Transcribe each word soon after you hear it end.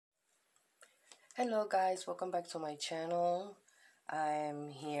Hello guys, welcome back to my channel. I'm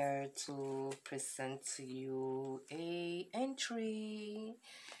here to present to you a entry.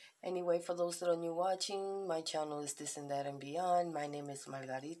 Anyway, for those that are new watching, my channel is This and That and Beyond. My name is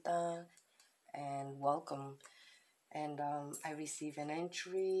Margarita and welcome. And I received an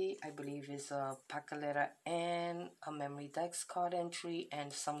entry, I believe it's a packet letter and a memory dex card entry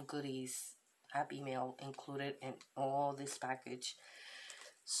and some goodies, happy mail included in all this package.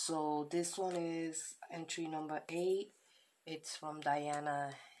 So this one is entry number 8. It's from Diana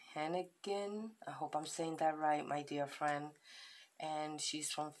Hannigan. I hope I'm saying that right, my dear friend. And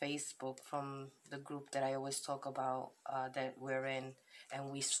she's from Facebook, from the group that I always talk about that we're in, and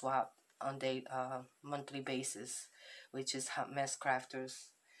we swap on a monthly basis, which is Hot Mess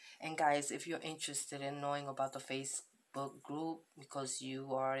Crafters. And guys, if you're interested in knowing about the Facebook group, because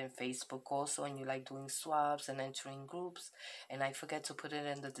you are in Facebook also and you like doing swaps and entering groups, and I forget to put it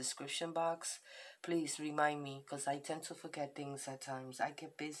in the description box, please remind me, because I tend to forget things at times. I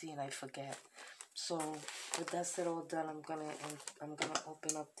get busy and I forget. So with that said, all done, I'm gonna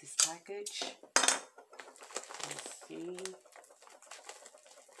open up this package. Let's see.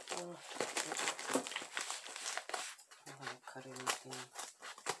 Oh, I'm gonna cut everything.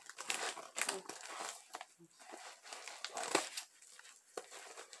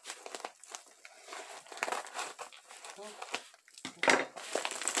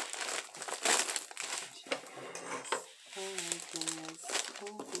 Oh my goodness.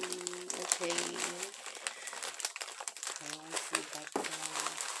 Ooh, okay. Let's see back down.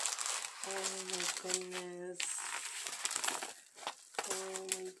 Oh my goodness. Oh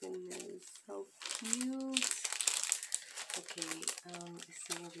my goodness. How cute. Okay, is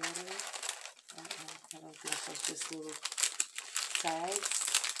there a letter? I don't think so. It's just little tags.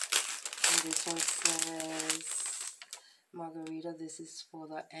 And this one says, Margarita, this is for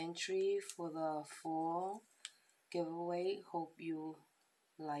the entry for the fall giveaway. Hope you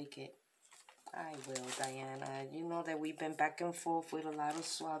like it. I will, Diana. You know that we've been back and forth with a lot of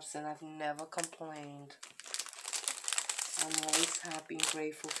swaps and I've never complained. I'm always happy and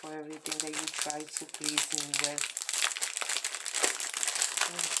grateful for everything that you try to please me with.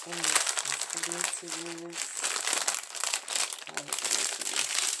 Oh, let's get into this.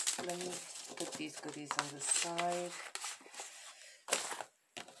 Let me put these goodies on the side.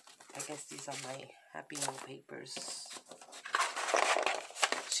 I guess these are my happy meal papers.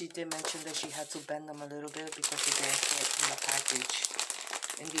 She did mention that she had to bend them a little bit because they didn't fit in the package,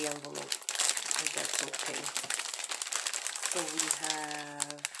 in the envelope, and that's okay. So we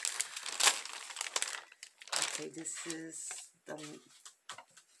have, okay, this is the,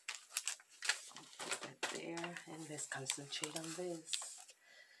 put that there, and let's concentrate on this.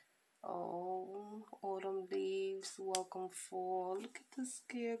 Oh, autumn leaves, welcome fall. Look at the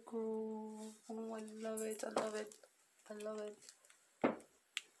scarecrow. Oh, I love it, I love it, I love it.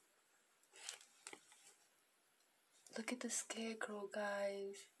 Look at the scarecrow,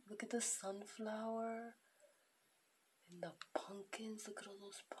 guys. Look at the sunflower. And the pumpkins. Look at all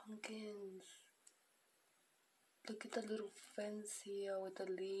those pumpkins. Look at the little fence here with the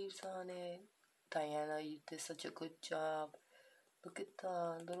leaves on it. Diana, you did such a good job. Look at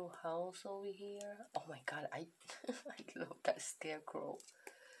the little house over here. Oh my god, I love that scarecrow.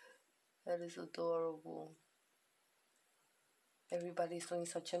 That is adorable. Everybody's doing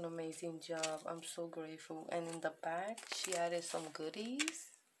such an amazing job. I'm so grateful. And in the back, she added some goodies.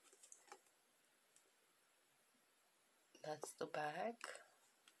 That's the back.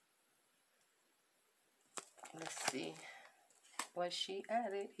 Let's see what she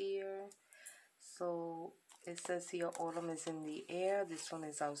added here. So it says here autumn is in the air. This one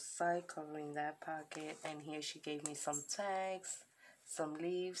is outside, covering that pocket. And here she gave me some tags, some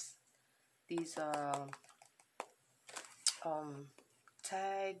leaves. These are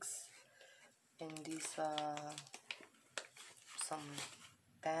tags, and these are some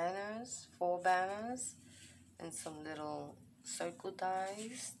banners, 4 banners, and some little circle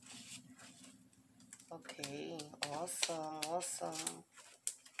dies. Okay, awesome.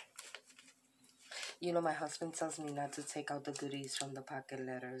 You know, my husband tells me not to take out the goodies from the pocket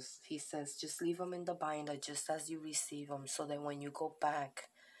letters. He says just leave them in the binder just as you receive them, so that when you go back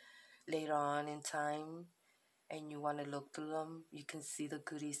later on in time and you want to look through them, you can see the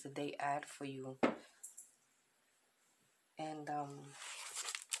goodies that they add for you. And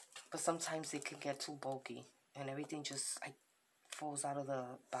but sometimes it can get too bulky and everything just falls out of the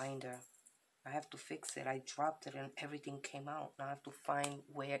binder. I have to fix it. I dropped it and everything came out. Now I have to find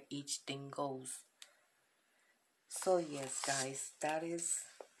where each thing goes. So yes, guys, that is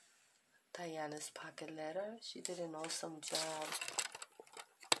Diana's pocket letter. She did an awesome job.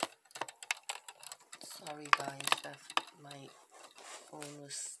 Sorry guys, that my phone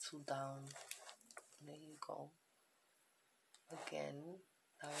was too down. There you go. Again,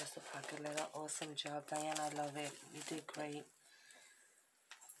 that was the pocket letter. Awesome job, Diana. I love it. You did great.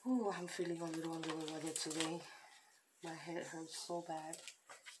 Ooh, I'm feeling a little under the weather today. My head hurts so bad.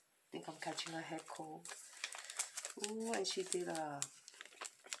 I think I'm catching a head cold. Ooh, and she did a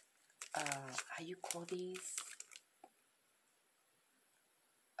how you call these?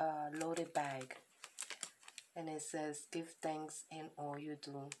 Loaded bag. And it says, give thanks in all you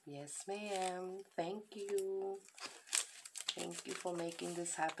do. Yes, ma'am. Thank you. Thank you for making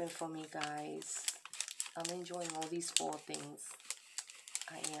this happen for me, guys. I'm enjoying all these 4 things.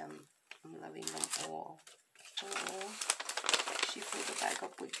 I am. I'm loving them all. Oh, she filled the bag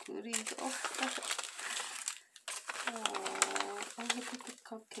up with goodies. Oh, oh, look at the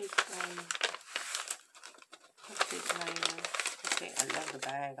cupcake. Cupcake liner. Okay, I love the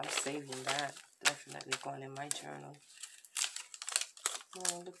bag. I'm saving that. Definitely going in my journal.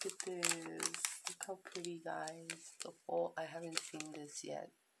 Oh, look at this. Look how pretty, guys. The fall. I haven't seen this yet.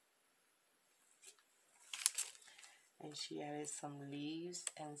 And she added some leaves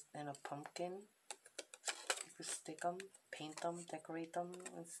and a pumpkin. You could stick them, paint them, decorate them,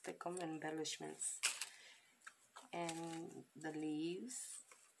 and stick them, embellishments. And the leaves.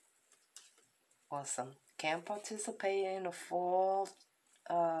 Awesome. Can participate in a fall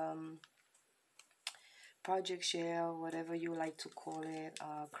project share, whatever you like to call it,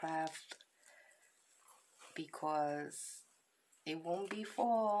 craft, because it won't be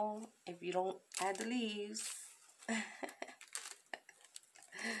fall if you don't add the leaves.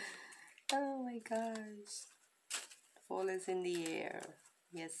 Oh my gosh. Fall is in the air.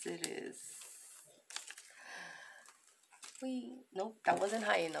 Yes, it is. Nope, that wasn't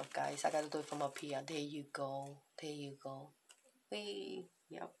high enough, guys. I gotta do it from up here. There you go. There you go.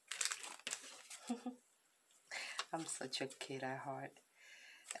 Yep. I'm such a kid at heart.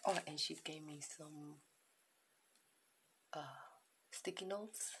 Oh, and she gave me some sticky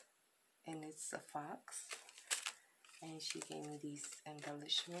notes, and it's a fox. And she gave me these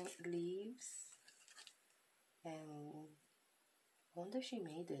embellishment leaves. And I wonder if she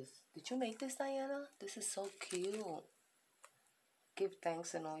made this. Did you make this, Diana? This is so cute. Give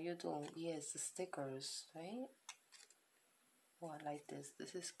thanks in all you do. Yes, the stickers, right? Oh, I like this.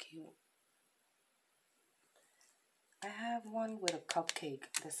 This is cute. I have one with a cupcake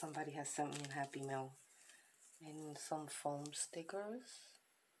that somebody has sent me in Happy Mail. And some foam stickers.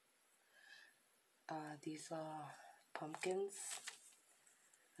 These are pumpkins.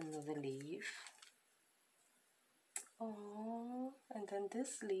 Another leaf. Oh, and then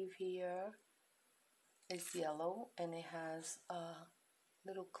this leaf here is yellow and it has a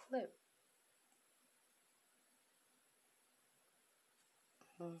little clip.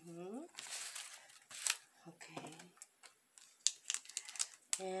 Okay.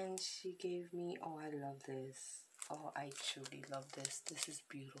 And she gave me, oh, I love this. Oh, I truly love this. This is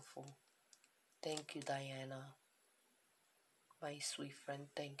beautiful. Thank you, Diana. My sweet friend,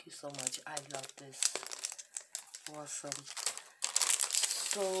 thank you so much. I love this. Awesome.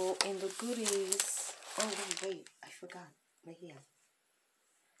 So, in the goodies, oh, wait, I forgot. Right here.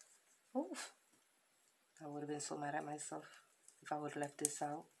 Oof. I would have been so mad at myself if I would have left this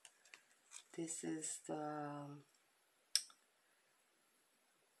out. This is the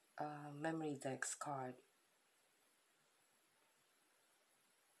memory decks card.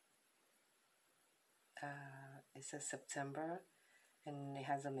 It says September, and it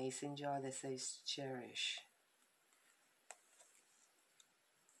has a mason jar that says cherish.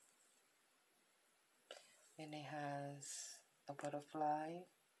 And it has a butterfly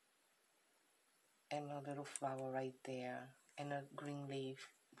and a little flower right there, and a green leaves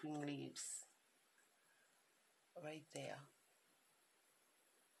right there.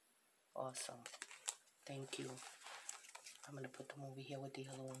 Awesome. Thank you. I'm gonna put them over here with the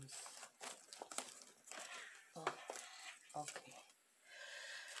other ones. Oh, okay.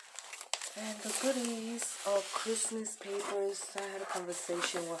 And the goodies are Christmas papers. I had a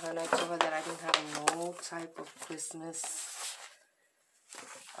conversation with her and I told her that I didn't have no type of Christmas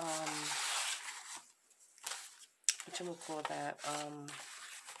whatchamacall that,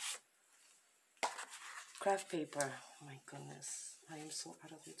 craft paper. Oh my goodness, I am so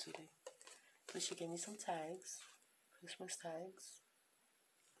out of it today. But she gave me some tags, Christmas tags.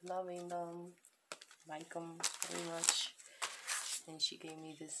 Loving them, like them very much. And she gave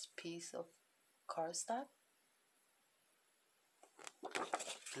me this piece of cardstock.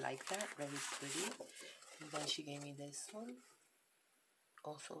 Like that, very pretty. And then she gave me this one,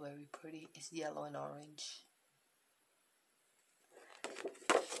 also very pretty. It's yellow and orange.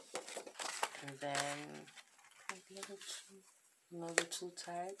 then another two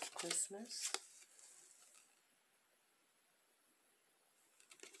tags, Christmas.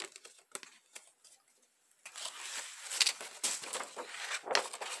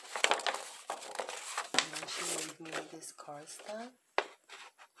 And then she gave me this cardstock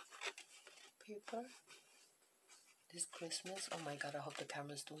paper. This Christmas. Oh my god, I hope the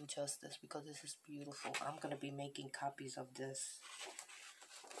camera's doing justice because this is beautiful. I'm gonna be making copies of this.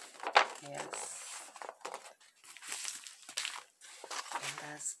 Yes. And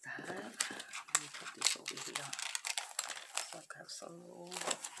that's that. Let me put this over here so I have some room.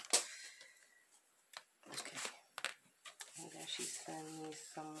 Okay. And then she sent me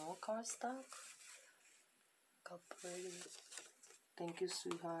some more cardstock. How pretty. Thank you,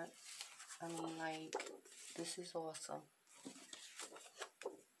 sweetheart. I mean, like, this is awesome.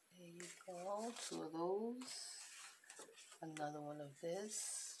 There you go. Two of those. Another one of this.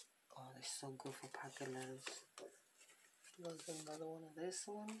 Oh, they're so good for pocket letters. There's another one of this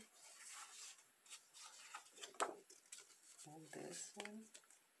one. And this one.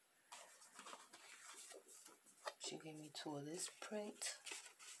 She gave me two of this print.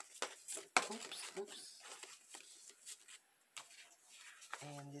 Oops.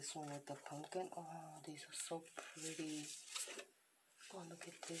 And this one with the pumpkin. Oh, these are so pretty. Oh, look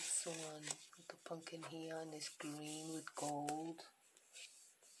at this one with the pumpkin here, and it's green with gold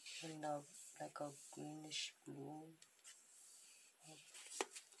and like a greenish blue.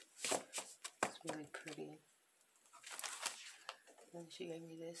 It's really pretty. Then she gave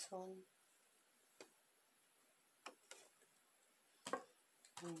me this one.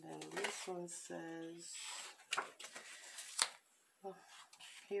 And then this one says, oh,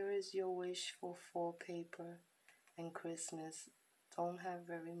 here is your wish for fall paper and Christmas. Don't have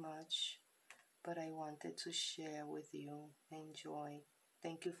very much, but I wanted to share with you. Enjoy.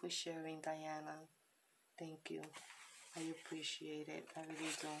 Thank you for sharing, Diana. Thank you. I appreciate it. I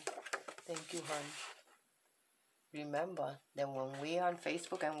really do. Thank you, hon. Remember that when we're on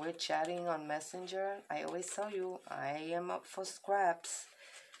Facebook and we're chatting on Messenger, I always tell you, I am up for scraps.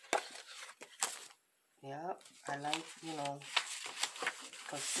 Yeah, I like, you know,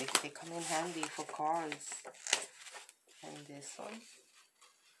 because they come in handy for cards. And this one.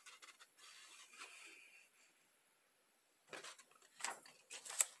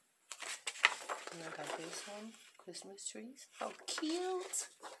 And I got this one, Christmas trees. How cute!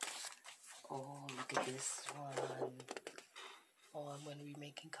 Oh, look at this one. Oh, I'm going to be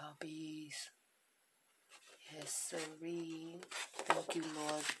making copies. Yes, sirree. Thank you,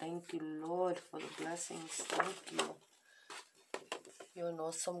 Lord. Thank you, Lord, for the blessings. Thank you. You're an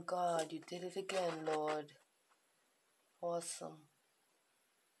awesome God. You did it again, Lord. Awesome.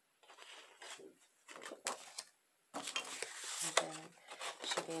 And then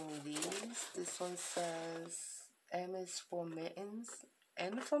she gave me these. This one says M is for mittens,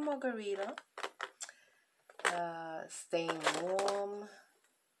 N for margarita, staying warm,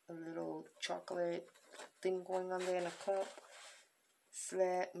 a little chocolate thing going on there in a cup,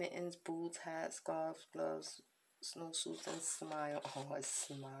 sled, mittens, boots, hat, scarves, gloves, snowsuits, and smile. Oh, a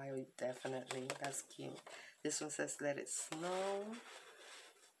smile, definitely. That's cute. This one says let it snow.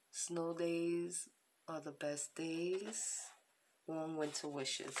 Snow days are the best days. Warm winter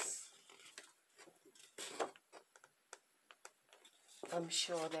wishes. I'm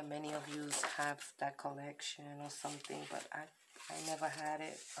sure that many of you have that collection or something, but I never had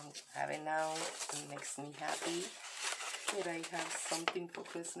it. I'm having it now. It makes me happy that I have something for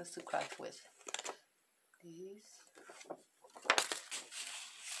Christmas to craft with. These.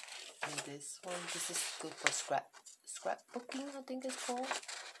 And this one. This is good for scrapbooking, I think it's called.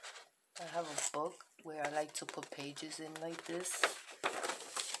 I have a book where I like to put pages in like this.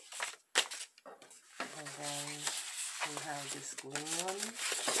 And then we have this green one.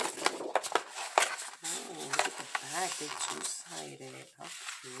 Oh, look at the back. They're two-sided. How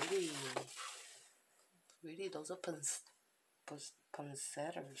pretty. Pretty. Those are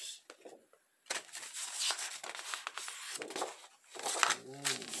poinsettias. Ooh,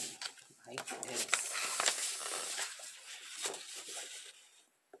 like this.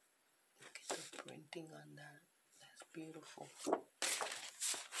 Look at the printing on that. That's beautiful.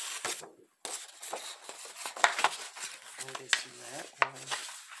 And this red one.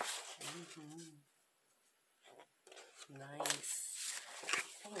 Nice.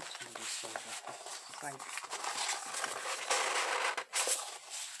 I'm going to turn this over. Like,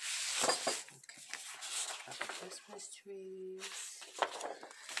 okay. Got the Christmas trees.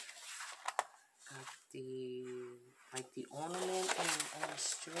 Got the, like the ornament and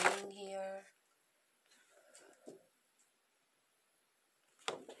string here.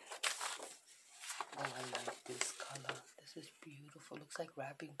 beautiful. Looks like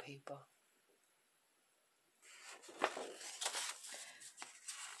wrapping paper.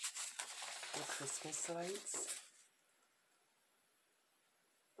 The Christmas lights.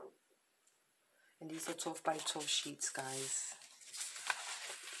 And these are 12 by 12 sheets, guys.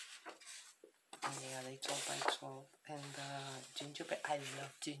 Yeah, they 12 by 12. And gingerbread. I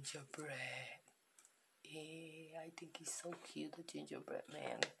love gingerbread. Yeah, I think he's so cute, the gingerbread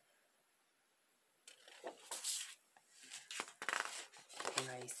man.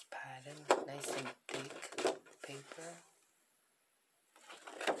 Nice pattern. Nice and thick paper.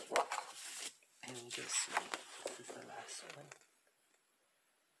 And this one. This is the last one.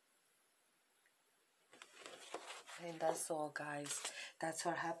 And that's all, guys. That's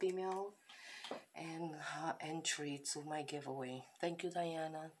her Happy Meal and her entry to my giveaway. Thank you,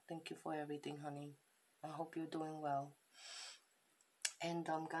 Diana. Thank you for everything, honey. I hope you're doing well. And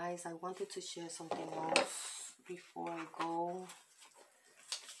guys, I wanted to share something else before I go.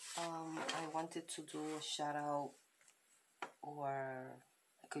 I wanted to do a shout out, or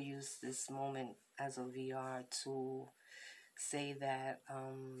I could use this moment as a VR to say that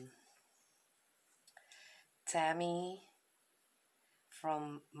Tammy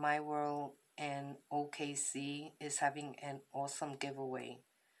from My World and OKC is having an awesome giveaway.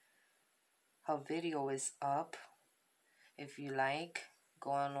 Her video is up. If you like,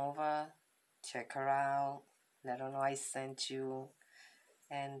 go on over, check her out, let her know I sent you.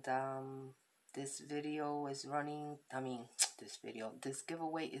 And this video is running, this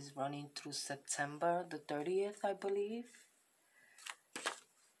giveaway is running through September the 30th, I believe.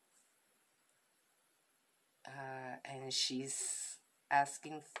 And she's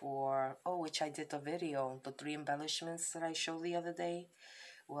asking for, which I did the video, the 3 embellishments that I showed the other day.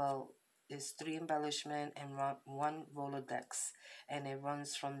 Well, it's 3 embellishment and 1 Rolodex, and it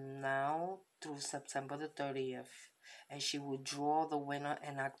runs from now through September the 30th. And she will draw the winner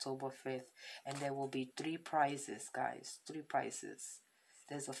on October 5th. And there will be 3 prizes, guys. 3 prizes.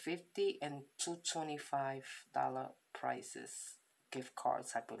 There's a $50 and $2 $25 prizes. Gift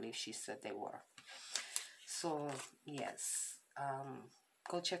cards, I believe she said they were. So, yes.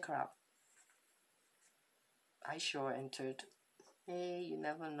 Go check her out. I sure entered. Hey, you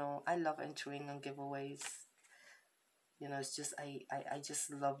never know. I love entering on giveaways. You know, it's just, I just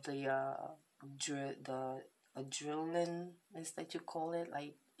love the adrenaline, is that you call it,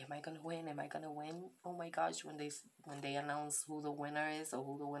 like, am I gonna win, am I gonna win? Oh my gosh, when they announce who the winner is or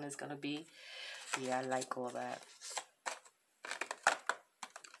who the winner is gonna be. Yeah, I like all that.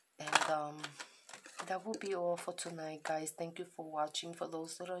 And that will be all for tonight, guys. Thank you for watching. For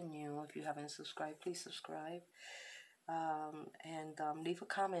those that are new, if you haven't subscribed, please subscribe. And leave a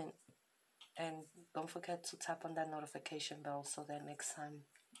comment, and don't forget to tap on that notification bell so that next time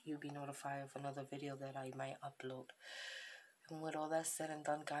you'll be notified of another video that I might upload. And with all that said and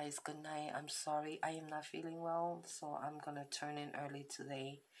done, guys, good night. I'm sorry I am not feeling well, so I'm gonna turn in early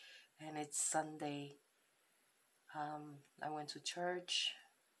today, and it's Sunday. I went to church.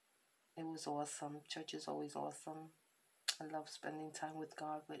 It was awesome. Church is always awesome. I love spending time with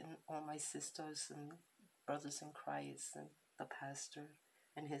God, with all my sisters and brothers in Christ, and the pastor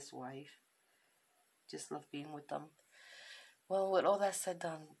and his wife. Just love being with them. Well, with all that said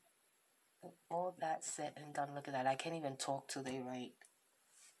and done, look at that. I can't even talk today, right?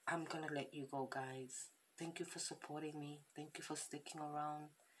 I'm gonna let you go, guys. Thank you for supporting me. Thank you for sticking around,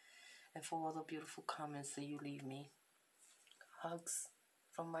 and for all the beautiful comments that you leave me. Hugs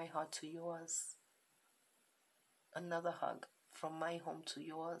from my heart to yours. Another hug from my home to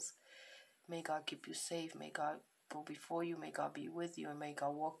yours. May God keep you safe. May God go before you. May God be with you. And may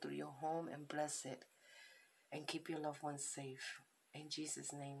God walk through your home and bless it. And keep your loved ones safe. In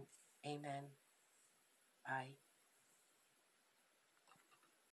Jesus' name, amen. Bye.